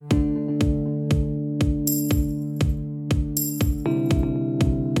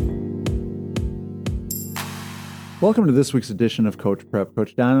Welcome to this week's edition of Coach Prep.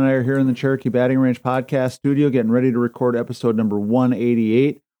 Coach Don and I are here in the Cherokee Batting Range podcast studio getting ready to record episode number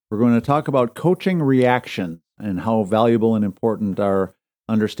 188. We're going to talk about coaching reaction and how valuable and important our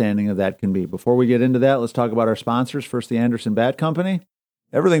understanding of that can be. Before we get into that, let's talk about our sponsors. First, the Anderson Bat Company.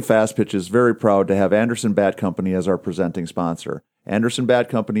 Everything Fast Pitch is very proud to have Anderson Bat Company as our presenting sponsor. Anderson Bat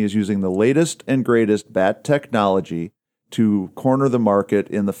Company is using the latest and greatest bat technology to corner the market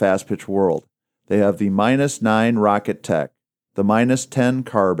in the fast pitch world. They have the -9 Rocket Tech, the -10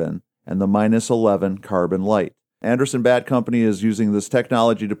 Carbon, and the -11 Carbon Light. Anderson Bat Company is using this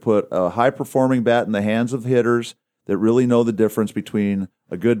technology to put a high-performing bat in the hands of hitters that really know the difference between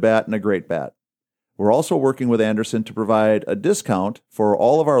a good bat and a great bat. We're also working with Anderson to provide a discount for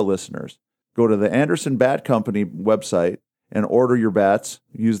all of our listeners. Go to the Anderson Bat Company website and order your bats.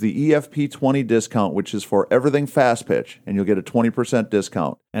 Use the EFP20 discount, which is for everything fast pitch, and you'll get a 20%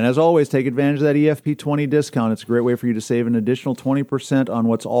 discount. And as always, take advantage of that EFP20 discount. It's a great way for you to save an additional 20% on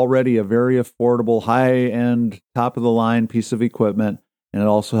what's already a very affordable, high-end, top-of-the-line piece of equipment, and it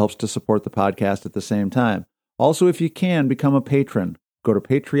also helps to support the podcast at the same time. Also, if you can, become a patron. Go to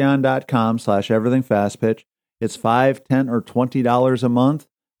patreon.com/everythingfastpitch. It's $5, $10, or $20 a month.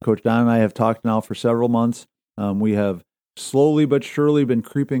 Coach Don and I have talked now for several months. We have slowly but surely been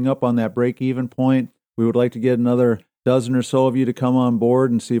creeping up on that break-even point. We would like to get another dozen or so of you to come on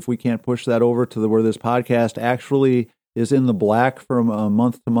board and see if we can't push that over to where this podcast actually is in the black from a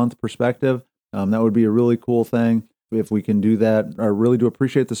month-to-month perspective. That would be a really cool thing if we can do that. I really do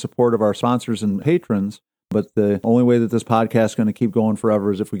appreciate the support of our sponsors and patrons, but the only way that this podcast is going to keep going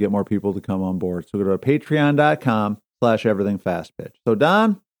forever is if we get more people to come on board. So go to patreon.com/everythingfastpitch. So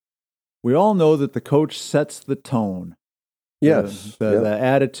Don, we all know that the coach sets the tone. Yes. The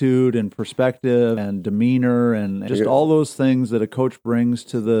attitude and perspective and demeanor and just all those things that a coach brings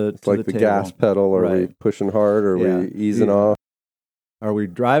to the It's like the table. gas pedal. Are Right. we pushing hard? Or are we easing off? Are we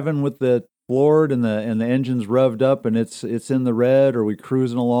driving with the floored and the engine's revved up and it's in the red? Or are we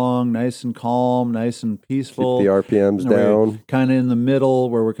cruising along nice and calm, nice and peaceful? Keep the RPMs down. Kind of in the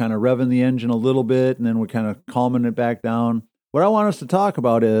middle where we're kind of revving the engine a little bit and then we're kind of calming it back down. What I want us to talk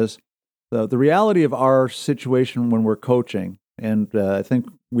about is the reality of our situation when we're coaching. And I think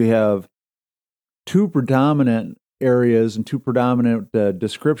we have two predominant areas and two predominant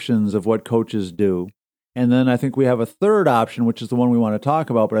descriptions of what coaches do. And then I think we have a third option, which is the one we want to talk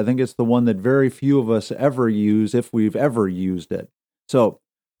about, but I think it's the one that very few of us ever use, if we've ever used it. So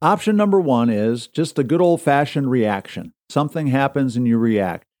option number one is just a good old-fashioned reaction. Something happens and you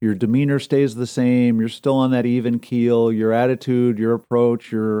react. Your demeanor stays the same. You're still on that even keel. Your attitude, your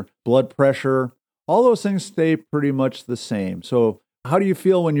approach, your blood pressure, all those things stay pretty much the same. So how do you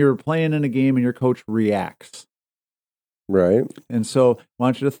feel when you're playing in a game and your coach reacts? Right. And so I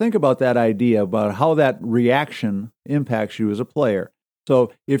want you to think about that idea, about how that reaction impacts you as a player.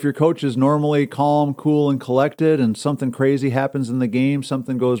 So if your coach is normally calm, cool, and collected, and something crazy happens in the game,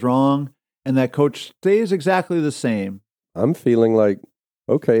 something goes wrong, and that coach stays exactly the same. I'm feeling like,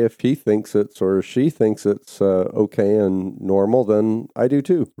 okay, if he thinks it's or she thinks it's okay and normal, then I do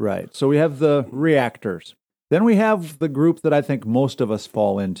too. Right. So we have the reactors. Then we have the group that I think most of us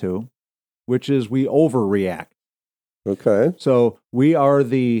fall into, which is we overreact. Okay. So we are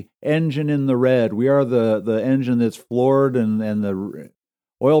the engine in the red. We are the engine that's floored and the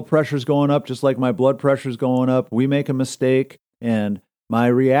oil pressure's going up just like my blood pressure's going up. We make a mistake and my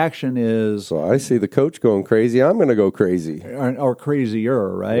reaction is... So I see the coach going crazy, I'm going to go crazy. Or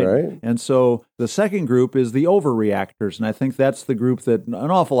crazier, right? Right. And so the second group is the overreactors, and I think that's the group that an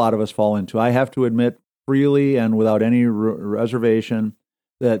awful lot of us fall into. I have to admit freely and without any reservation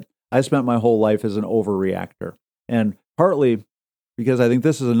that I spent my whole life as an overreactor. And partly because I think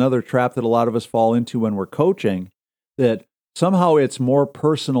this is another trap that a lot of us fall into when we're coaching, that somehow it's more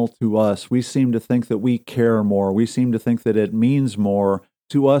personal to us. We seem to think that we care more. We seem to think that it means more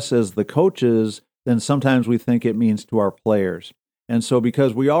to us as the coaches than sometimes we think it means to our players. And so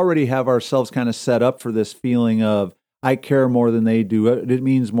because we already have ourselves kind of set up for this feeling of, I care more than they do. It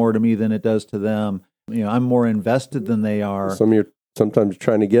means more to me than it does to them. You know, I'm more invested than they are. Sometimes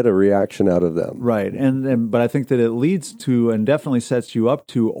trying to get a reaction out of them. Right. But I think that it leads to and definitely sets you up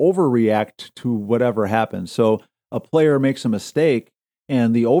to overreact to whatever happens. So a player makes a mistake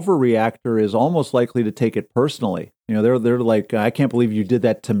and the overreactor is almost likely to take it personally. You know, they're like, I can't believe you did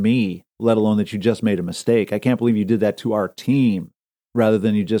that to me, let alone that you just made a mistake. I can't believe you did that to our team rather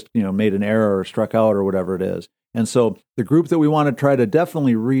than you just, made an error or struck out or whatever it is. And so the group that we want to try to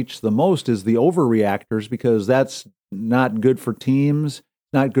definitely reach the most is the overreactors, because that's not good for teams,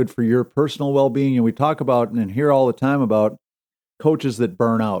 not good for your personal well-being. And we talk about and hear all the time about coaches that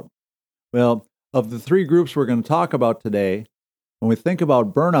burn out. Well, of the three groups we're going to talk about today, when we think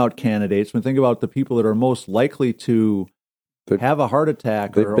about burnout candidates, when we think about the people that are most likely to have a heart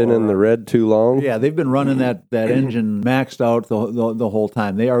attack. They've been in the red too long. Yeah, they've been running that engine maxed out the whole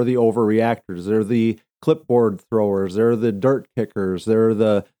time. They are the overreactors. They're the clipboard throwers. They're the dirt kickers. They're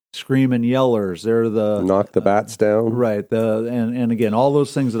the screaming yellers. They're the knock the bats down. Right. And again, all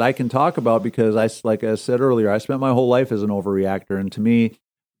those things that I can talk about because like I said earlier, I spent my whole life as an overreactor. And to me,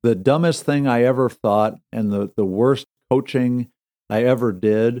 the dumbest thing I ever thought and the worst coaching I ever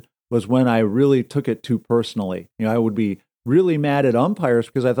did was when I really took it too personally. I would be really mad at umpires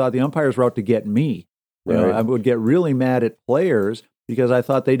because I thought the umpires were out to get me. Right. I would get really mad at players because I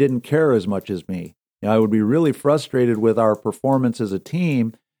thought they didn't care as much as me. I would be really frustrated with our performance as a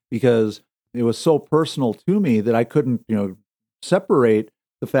team because it was so personal to me that I couldn't, separate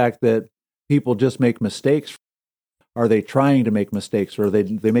the fact that people just make mistakes. Are they trying to make mistakes, or are they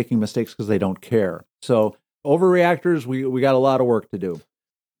making mistakes because they don't care? So overreactors, we got a lot of work to do.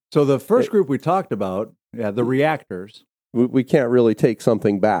 So the first group we talked about, the reactors. We can't really take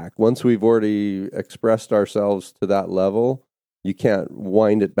something back. Once we've already expressed ourselves to that level, you can't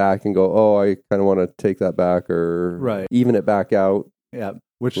wind it back and go, oh, I kind of want to take that back or even it back out. Yeah.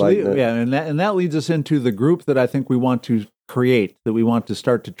 And that leads us into the group that I think we want to create, that we want to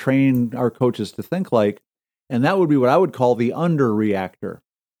start to train our coaches to think like, and that would be what I would call the underreactor.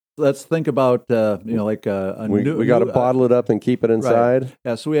 Let's think about, we got to bottle it up and keep it inside. Right.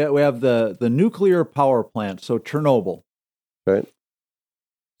 Yeah, so we have the nuclear power plant, so Chernobyl. Okay.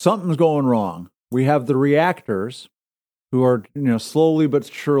 Something's going wrong. We have the reactors who are, slowly but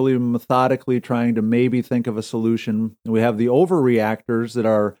surely, methodically trying to maybe think of a solution. We have the overreactors that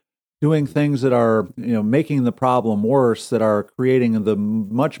are doing things that are, making the problem worse, that are creating the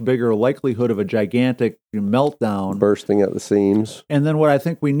much bigger likelihood of a gigantic meltdown. Bursting at the seams. And then what I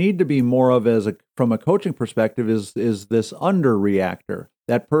think we need to be more of from a coaching perspective is this underreactor,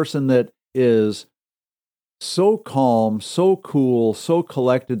 that person that is so calm, so cool, so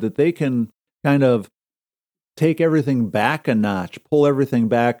collected that they can kind of take everything back a notch, pull everything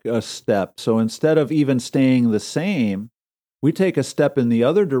back a step. So instead of even staying the same, we take a step in the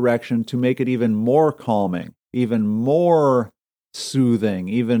other direction to make it even more calming, even more soothing,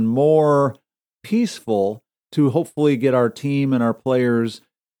 even more peaceful, to hopefully get our team and our players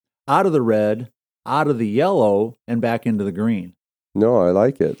out of the red, out of the yellow, and back into the green. No, I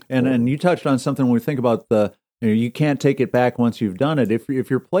like it. And you touched on something when we think about you can't take it back once you've done it.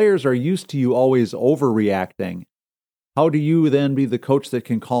 If your players are used to you always overreacting, how do you then be the coach that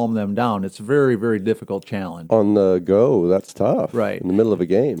can calm them down? It's a very, very difficult challenge. On the go, that's tough. Right. In the middle of a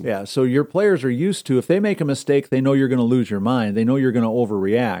game. Yeah, so your players are used to, if they make a mistake, they know you're going to lose your mind. They know you're going to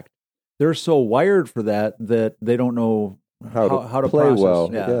overreact. They're so wired for that they don't know how to play process. well.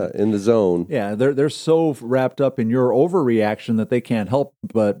 Yeah, in the zone. Yeah, they're so wrapped up in your overreaction that they can't help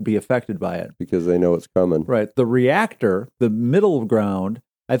but be affected by it. Because they know it's coming. Right. The reactor, the middle ground,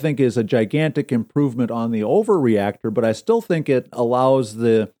 I think is a gigantic improvement on the overreactor, but I still think it allows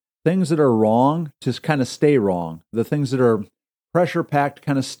the things that are wrong to kind of stay wrong. The things that are pressure-packed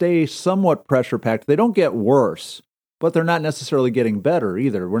kind of stay somewhat pressure-packed. They don't get worse, but they're not necessarily getting better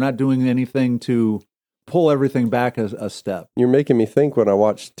either. We're not doing anything to pull everything back a step. You're making me think when I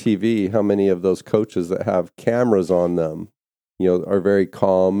watch TV how many of those coaches that have cameras on them, are very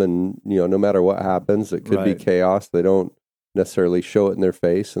calm and, no matter what happens, it could be chaos. They don't necessarily show it in their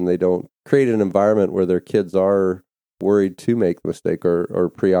face, and they don't create an environment where their kids are worried to make the mistake or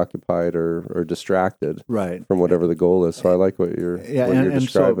preoccupied or distracted from whatever the goal is. So I like what you're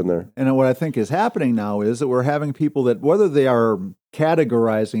describing there. And what I think is happening now is that we're having people that, whether they are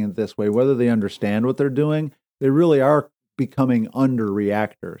categorizing it this way, whether they understand what they're doing, they really are becoming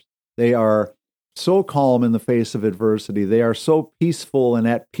underreactors. They are so calm in the face of adversity. They are so peaceful and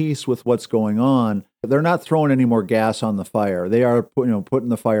at peace with what's going on. They're not throwing any more gas on the fire. They are putting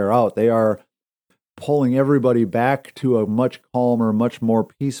the fire out. They are pulling everybody back to a much calmer, much more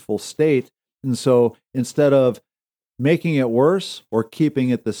peaceful state. And so instead of making it worse or keeping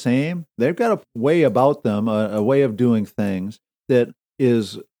it the same, they've got a way about them, a way of doing things that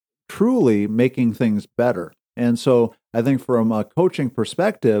is truly making things better. And so I think from a coaching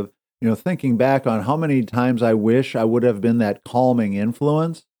perspective, thinking back on how many times I wish I would have been that calming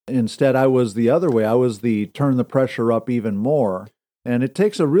influence. Instead, I was the other way. I was the turn the pressure up even more. And it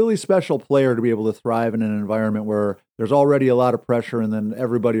takes a really special player to be able to thrive in an environment where there's already a lot of pressure and then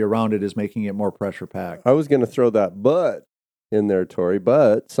everybody around it is making it more pressure packed. I was going to throw that but in there, Tori,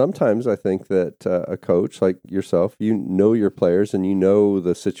 but sometimes I think that a coach like yourself, you know your players and you know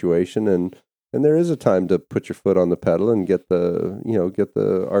the situation, and And there is a time to put your foot on the pedal and get the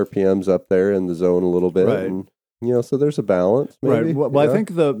RPMs up there in the zone a little bit. Right. And, so there's a balance, maybe. Right. Well, I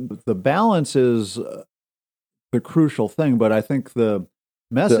think the balance is the crucial thing, but I think the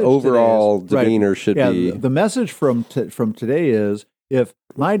message, the overall demeanor should be. The message from today is, if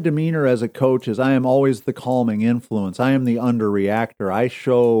my demeanor as a coach is I am always the calming influence, I am the underreactor, I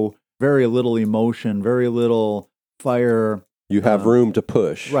show very little emotion, very little fire. You have room to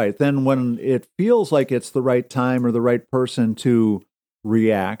push. Right. Then when it feels like it's the right time or the right person to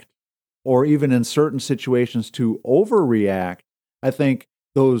react, or even in certain situations to overreact, I think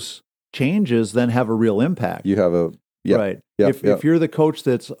those changes then have a real impact. You have a... Yep, right. Yep, if you're the coach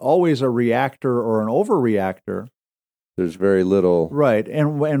that's always a reactor or an overreactor, there's very little. Right.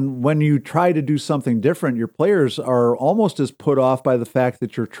 And when you try to do something different, your players are almost as put off by the fact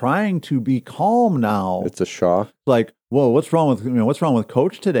that you're trying to be calm now. It's a shock. Like, whoa, what's wrong with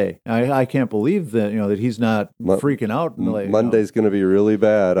Coach today? I can't believe that that he's not freaking out. Monday's going to be really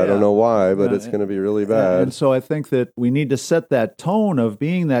bad. Yeah. I don't know why, but it's going to be really bad. And so I think that we need to set that tone of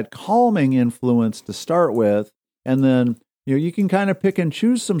being that calming influence to start with, and then you can kind of pick and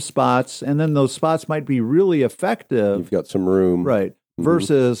choose some spots, and then those spots might be really effective. You've got some room. Right. Mm-hmm.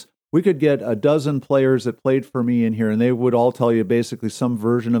 Versus we could get a dozen players that played for me in here, and they would all tell you basically some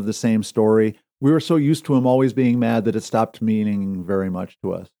version of the same story. We were so used to him always being mad that it stopped meaning very much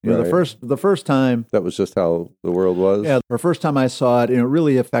to us. Right. The first time, that was just how the world was. Yeah, the first time I saw it, it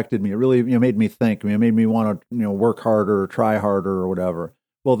really affected me. It really made me think. It made me want to work harder, or try harder, or whatever.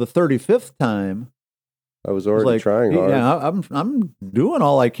 Well, the 35th time, I was already trying hard. Yeah, I'm doing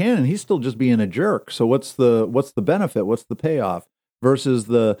all I can, and he's still just being a jerk. So what's the benefit? What's the payoff? Versus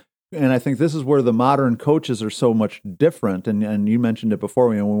and I think this is where the modern coaches are so much different. And you mentioned it before.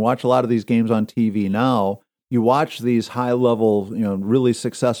 When we watch a lot of these games on TV now, you watch these high level, really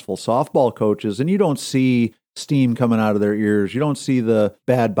successful softball coaches, and you don't see steam coming out of their ears. You don't see the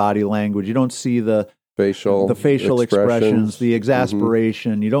bad body language. You don't see the facial expressions, the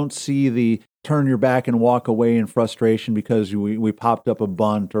exasperation. Mm-hmm. You don't see the turn your back and walk away in frustration because we popped up a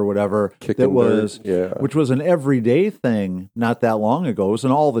bunt or whatever. Which was an everyday thing not that long ago. It was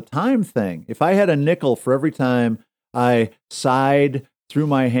an all the time thing. If I had a nickel for every time I sighed, threw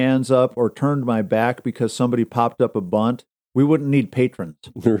my hands up, or turned my back because somebody popped up a bunt, we wouldn't need patrons.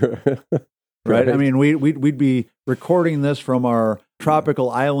 Right? I mean, we'd be recording this from our tropical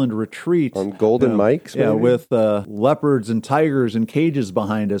island retreat on golden mics. Yeah, with leopards and tigers and cages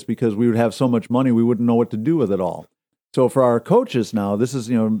behind us, because we would have so much money we wouldn't know what to do with it all. So for our coaches now, this is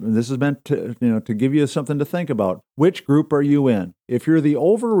meant to to give you something to think about. Which group are you in? If you're the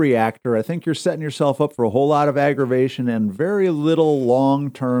overreactor, I think you're setting yourself up for a whole lot of aggravation and very little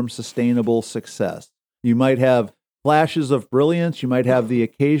long-term sustainable success. You might have flashes of brilliance. You might have the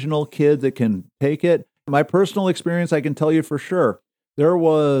occasional kid that can take it. My personal experience, I can tell you for sure, there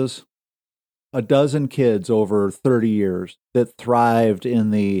was a dozen kids over 30 years that thrived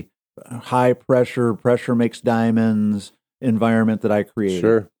in the high pressure makes diamonds environment that I created.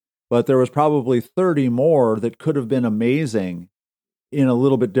 Sure. But there was probably 30 more that could have been amazing in a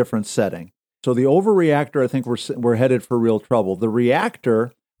little bit different setting. So the overreactor, I think we're headed for real trouble. The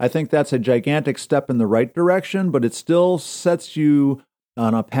reactor, I think that's a gigantic step in the right direction, but it still sets you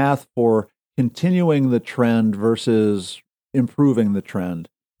on a path for continuing the trend versus improving the trend.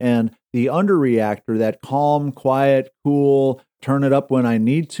 And the underreactor, that calm, quiet, cool, turn it up when I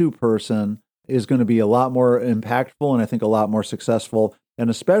need to person, is going to be a lot more impactful and I think a lot more successful. And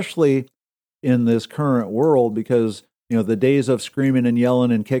especially in this current world, because the days of screaming and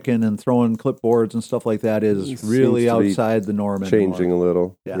yelling and kicking and throwing clipboards and stuff like that is really outside the norm. Changing a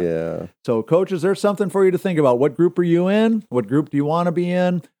little. Yeah. So coaches, there's something for you to think about. What group are you in? What group do you want to be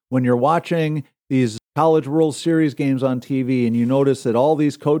in? When you're watching these College World Series games on TV and you notice that all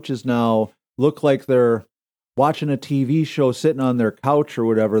these coaches now look like they're watching a TV show sitting on their couch or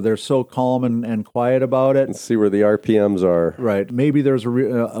whatever, they're so calm and quiet about it. Let's see where the RPMs are. Right. Maybe there's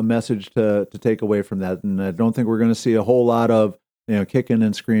a message to take away from that. And I don't think we're going to see a whole lot of kicking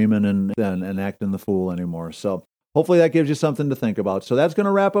and screaming and acting the fool anymore. So hopefully that gives you something to think about. So that's going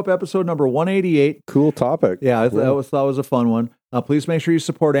to wrap up episode number 188. Cool topic. Yeah, I thought it was a fun one. Please make sure you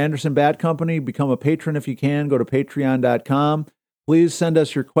support Anderson Bat Company. Become a patron if you can. Go to patreon.com. Please send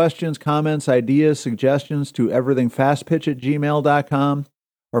us your questions, comments, ideas, suggestions to everythingfastpitch@gmail.com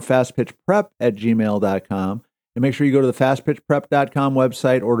or fastpitchprep@gmail.com. And make sure you go to the fastpitchprep.com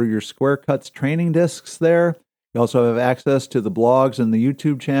website, order your Square Cuts training discs there. You also have access to the blogs and the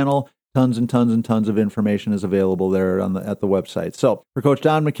YouTube channel. Tons and tons and tons of information is available there at the website. So for Coach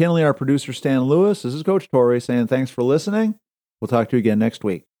Don McKinley, our producer Stan Lewis, this is Coach Torrey saying thanks for listening. We'll talk to you again next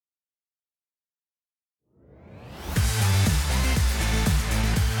week.